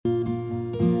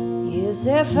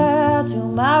set fire to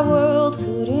my world,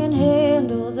 couldn't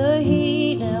handle the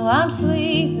heat. Now I'm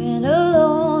sleeping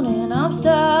alone and I'm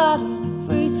starting to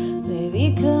freeze.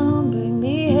 Baby, come bring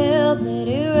me help, let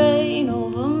it rain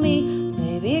over me.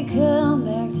 Baby, come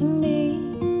back to me.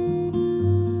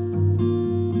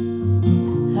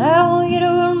 I want you to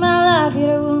ruin my life, you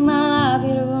to ruin my life,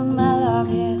 you to ruin my life,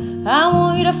 yeah. I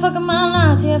want you to fuck up my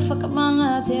nights, yeah, fuck up my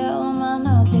nights, yeah, all my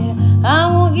nights, yeah.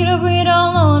 I want you to bring it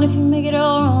all on. If you make it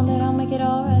all wrong, then I'll make it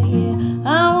all right, yeah.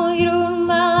 I want you to ruin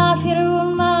my life, you to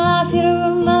ruin my life, you to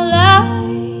ruin my life.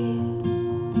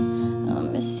 I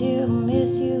miss you, I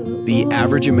miss you. The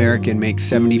average American makes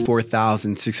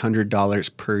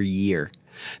 $74,600 per year.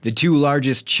 The two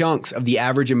largest chunks of the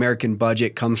average American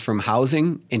budget comes from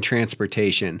housing and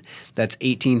transportation. That's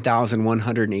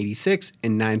 $18,186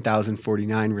 and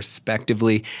 $9,049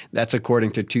 respectively. That's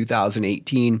according to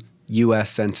 2018 U.S.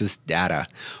 Census data.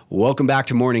 Welcome back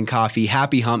to Morning Coffee.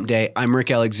 Happy Hump Day. I'm Rick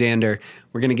Alexander.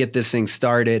 We're going to get this thing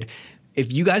started.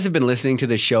 If you guys have been listening to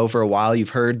the show for a while, you've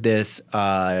heard this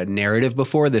narrative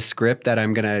before, this script that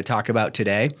I'm going to talk about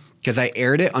today, because I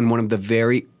aired it on one of the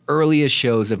very earliest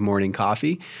shows of Morning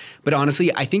Coffee. But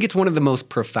honestly, I think it's one of the most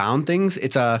profound things.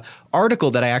 It's a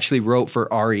article that I actually wrote for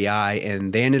REI,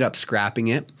 and they ended up scrapping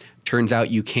it. Turns out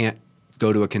you can't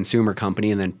go to a consumer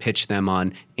company and then pitch them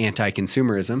on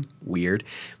anti-consumerism. Weird.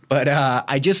 But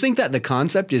I just think that the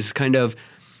concept is kind of,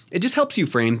 it just helps you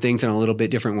frame things in a little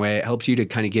bit different way. It helps you to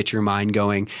kind of get your mind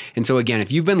going. And so again, if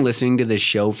you've been listening to this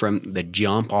show from the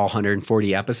jump, all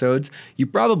 140 episodes, you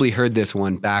probably heard this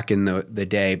one back in the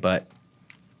day, but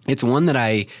it's one that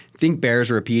I think bears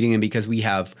repeating. And because we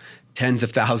have tens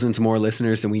of thousands more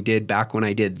listeners than we did back when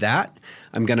I did that,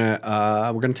 we're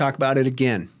gonna talk about it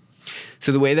again.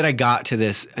 So the way that I got to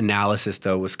this analysis,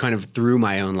 though, was kind of through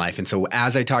my own life. And so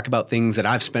as I talk about things that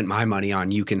I've spent my money on,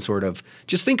 you can sort of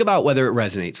just think about whether it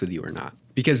resonates with you or not.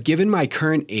 Because given my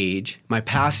current age, my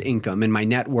past income, and my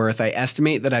net worth, I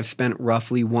estimate that I've spent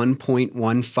roughly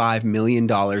 $1.15 million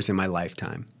in my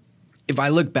lifetime. If I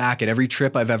look back at every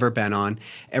trip I've ever been on,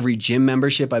 every gym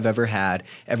membership I've ever had,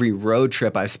 every road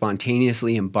trip I've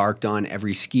spontaneously embarked on,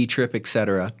 every ski trip,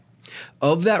 etc.,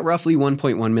 of that roughly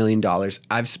 $1.1 million,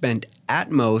 I've spent at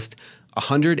most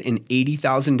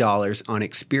 $180,000 on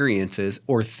experiences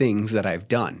or things that I've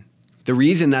done. The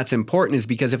reason that's important is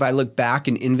because if I look back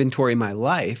and inventory my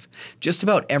life, just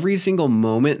about every single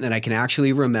moment that I can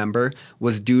actually remember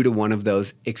was due to one of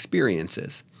those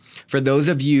experiences. For those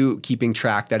of you keeping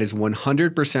track, that is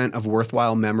 100% of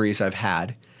worthwhile memories I've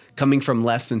had, coming from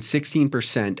less than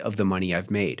 16% of the money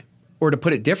I've made. Or to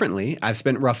put it differently, I've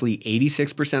spent roughly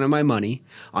 86% of my money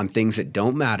on things that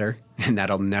don't matter and that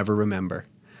I'll never remember.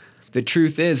 The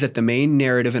truth is that the main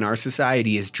narrative in our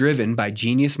society is driven by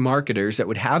genius marketers that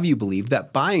would have you believe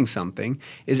that buying something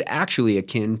is actually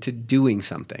akin to doing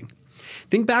something.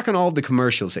 Think back on all of the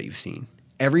commercials that you've seen.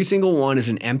 Every single one is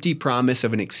an empty promise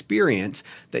of an experience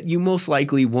that you most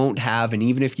likely won't have, and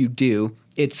even if you do,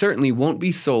 it certainly won't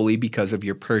be solely because of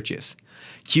your purchase.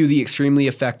 Cue the extremely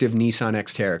effective Nissan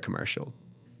Xterra commercial.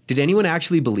 Did anyone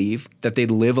actually believe that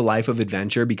they'd live a life of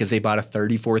adventure because they bought a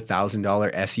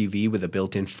 $34,000 SUV with a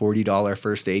built-in $40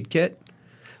 first aid kit?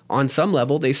 On some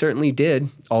level, they certainly did,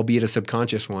 albeit a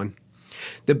subconscious one.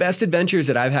 The best adventures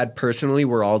that I've had personally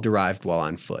were all derived while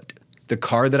on foot. The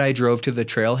car that I drove to the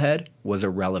trailhead was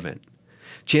irrelevant.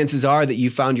 Chances are that you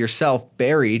found yourself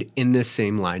buried in this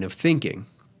same line of thinking.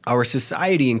 Our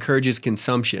society encourages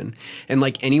consumption, and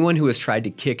like anyone who has tried to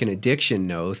kick an addiction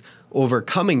knows,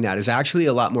 overcoming that is actually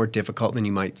a lot more difficult than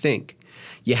you might think.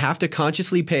 You have to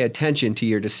consciously pay attention to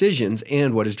your decisions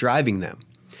and what is driving them.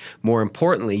 More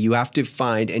importantly, you have to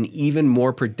find an even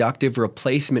more productive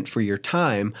replacement for your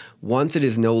time once it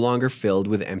is no longer filled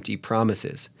with empty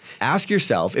promises. Ask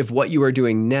yourself if what you are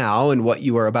doing now and what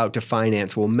you are about to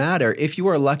finance will matter if you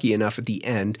are lucky enough at the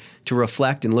end to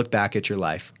reflect and look back at your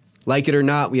life. Like it or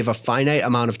not, we have a finite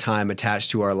amount of time attached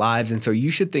to our lives, and so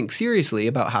you should think seriously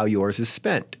about how yours is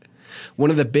spent. One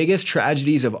of the biggest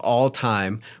tragedies of all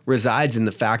time resides in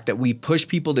the fact that we push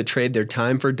people to trade their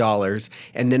time for dollars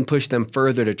and then push them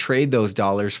further to trade those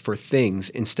dollars for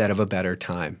things instead of a better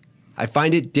time. I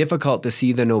find it difficult to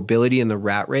see the nobility in the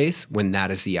rat race when that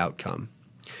is the outcome.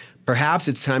 Perhaps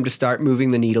it's time to start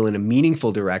moving the needle in a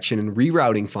meaningful direction and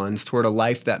rerouting funds toward a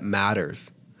life that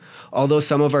matters. Although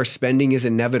some of our spending is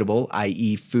inevitable,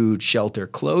 i.e. food, shelter,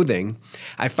 clothing,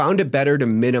 I found it better to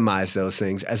minimize those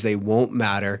things as they won't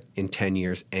matter in 10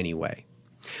 years anyway.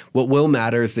 What will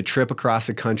matter is the trip across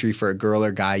the country for a girl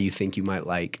or guy you think you might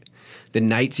like, the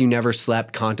nights you never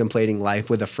slept contemplating life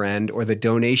with a friend, or the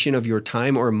donation of your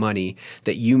time or money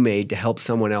that you made to help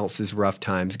someone else's rough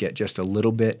times get just a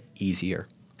little bit easier.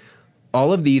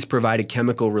 All of these provide a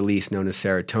chemical release known as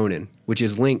serotonin, which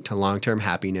is linked to long-term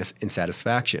happiness and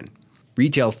satisfaction.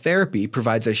 Retail therapy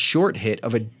provides a short hit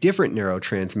of a different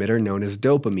neurotransmitter known as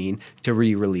dopamine to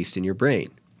be released in your brain.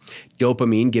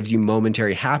 Dopamine gives you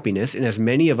momentary happiness, and as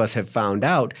many of us have found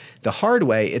out the hard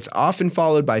way, it's often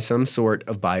followed by some sort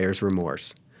of buyer's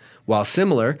remorse. While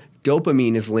similar,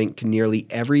 dopamine is linked to nearly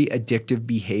every addictive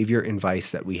behavior and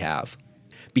vice that we have.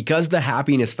 Because the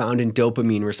happiness found in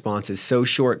dopamine response is so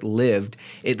short-lived,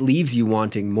 it leaves you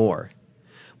wanting more.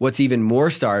 What's even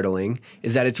more startling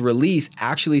is that its release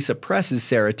actually suppresses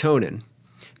serotonin.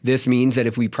 This means that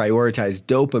if we prioritize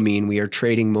dopamine, we are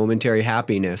trading momentary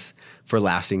happiness for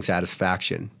lasting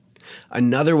satisfaction.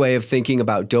 Another way of thinking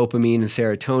about dopamine and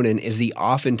serotonin is the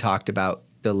often talked about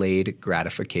delayed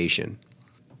gratification.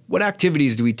 What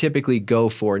activities do we typically go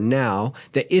for now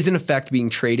that is in effect being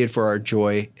traded for our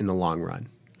joy in the long run?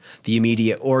 The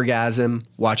immediate orgasm,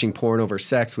 watching porn over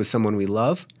sex with someone we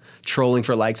love, trolling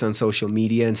for likes on social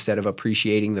media instead of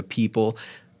appreciating the people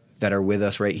that are with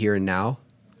us right here and now,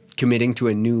 committing to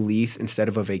a new lease instead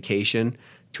of a vacation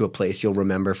to a place you'll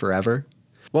remember forever.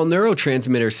 While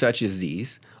neurotransmitters such as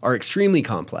these are extremely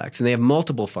complex and they have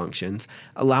multiple functions,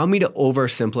 allow me to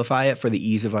oversimplify it for the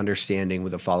ease of understanding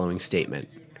with the following statement.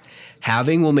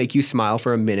 Having will make you smile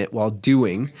for a minute, while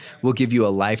doing will give you a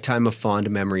lifetime of fond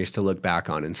memories to look back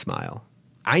on and smile.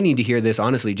 I need to hear this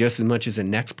honestly just as much as the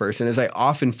next person, as I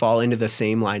often fall into the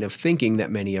same line of thinking that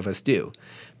many of us do.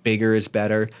 Bigger is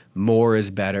better, more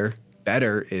is better,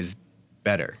 better is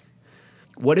better.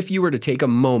 What if you were to take a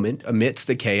moment amidst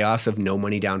the chaos of no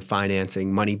money down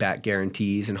financing, money back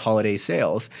guarantees, and holiday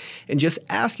sales, and just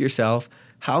ask yourself,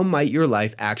 how might your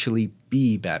life actually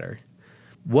be better?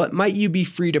 What might you be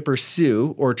free to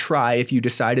pursue or try if you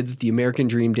decided that the American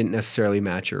dream didn't necessarily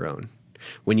match your own?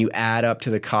 When you add up to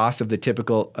the cost of the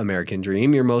typical American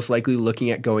dream, you're most likely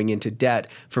looking at going into debt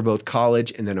for both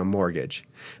college and then a mortgage.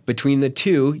 Between the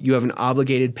two, you have an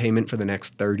obligated payment for the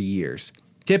next 30 years,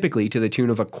 typically to the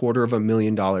tune of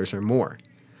 $250,000 or more.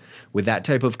 With that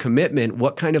type of commitment,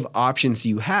 what kind of options do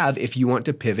you have if you want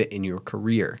to pivot in your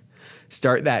career?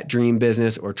 Start that dream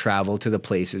business or travel to the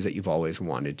places that you've always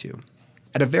wanted to.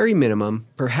 At a very minimum,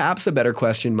 perhaps a better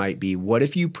question might be, what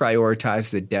if you prioritize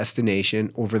the destination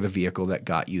over the vehicle that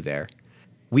got you there?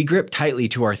 We grip tightly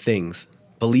to our things,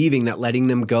 believing that letting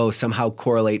them go somehow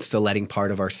correlates to letting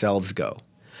part of ourselves go.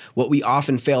 What we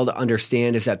often fail to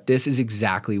understand is that this is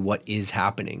exactly what is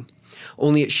happening.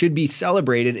 Only it should be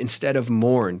celebrated instead of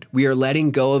mourned. We are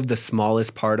letting go of the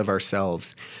smallest part of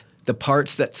ourselves, the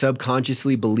parts that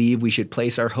subconsciously believe we should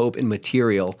place our hope in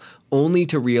material, only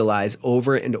to realize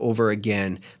over and over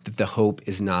again that the hope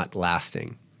is not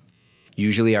lasting.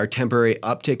 Usually our temporary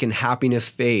uptick in happiness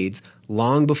fades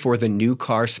long before the new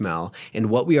car smell, and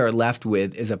what we are left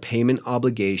with is a payment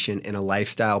obligation and a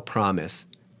lifestyle promise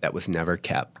that was never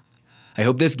kept. I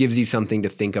hope this gives you something to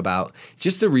think about. It's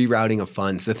just the rerouting of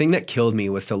funds. The thing that killed me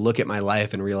was to look at my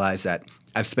life and realize that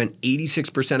I've spent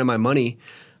 86% of my money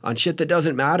on shit that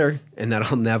doesn't matter and that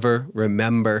I'll never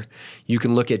remember. You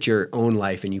can look at your own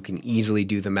life and you can easily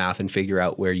do the math and figure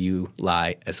out where you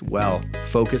lie as well.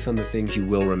 Focus on the things you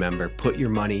will remember. Put your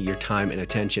money, your time, and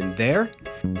attention there,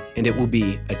 and it will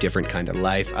be a different kind of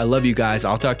life. I love you guys.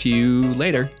 I'll talk to you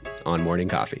later on Morning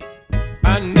Coffee.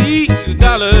 I need a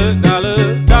dollar,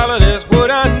 dollar, dollar, that's what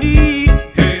I need.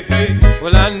 Hey, hey.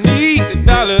 Well, I need a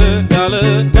dollar,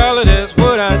 dollar, dollar, that's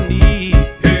what I need.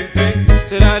 Hey, hey.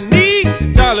 Said I need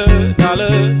a dollar,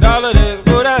 dollar, dollar, that's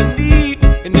what I need.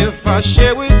 And if I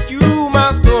share with you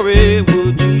my story,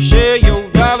 would you share your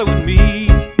dollar with me?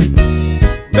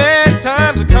 Bad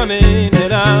times are coming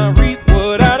and I reap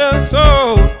what I done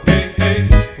sowed. Hey,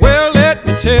 hey. Well, let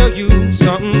me tell you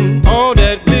something, all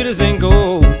that glitters ain't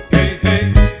gold.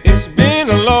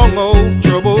 Long old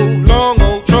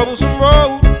troublesome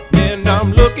road, and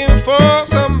I'm looking for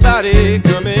somebody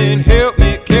come and help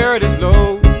me carry this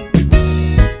load.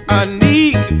 I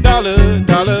need a dollar,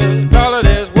 dollar, dollar,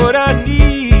 that's what I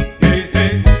need. Hey,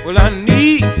 hey. Well, I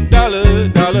need a dollar,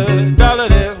 dollar, dollar,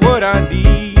 that's what I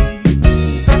need.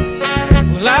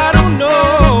 Well, I don't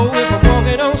know if I'm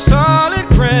walking on solid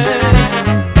ground,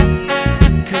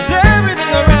 'cause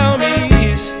everything around me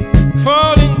is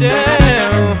falling down.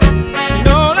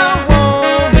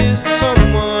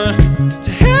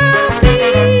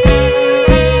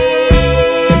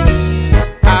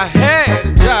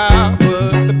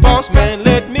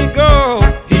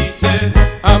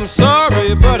 I'm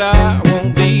sorry, but I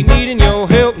won't be needing your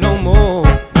help no more.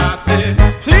 I said,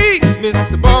 please,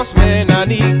 Mr. Boss Man, I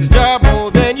need this job more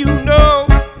than you know.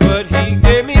 But he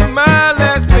gave me my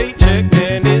last paycheck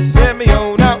and he sent me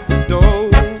on out the door.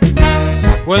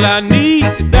 Well, Well, I need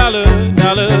a dollar,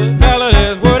 dollar, dollar,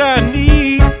 that's what I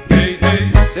need. Hey,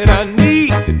 hey. Said I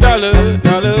need a dollar,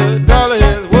 dollar, dollar,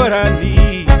 that's what I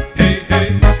need. Hey,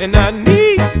 hey. And I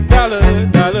need a dollar,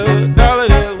 dollar, dollar,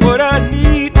 that's what I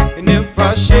need. And if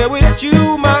I share with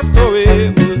you my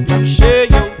story, would you share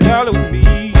your dollar with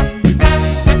me?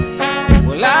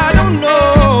 Well, I don't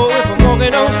know if I'm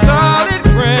walking on solid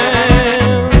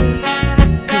ground,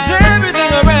 'cause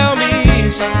everything around me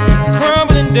is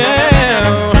crumbling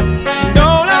down. And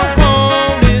all I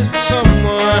want is for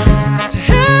someone to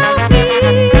help me.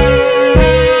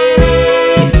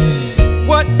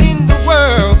 What in the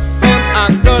world am I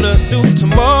gonna do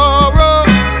tomorrow?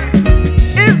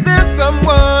 Is there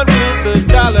someone with a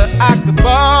dollar I could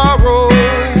borrow?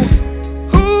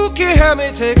 Who can help me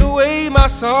take away my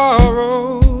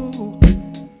sorrow?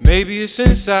 Maybe it's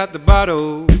inside the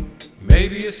bottle.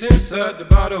 Maybe it's inside the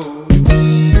bottle.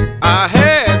 I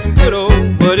had some good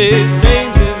old, but his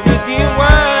name's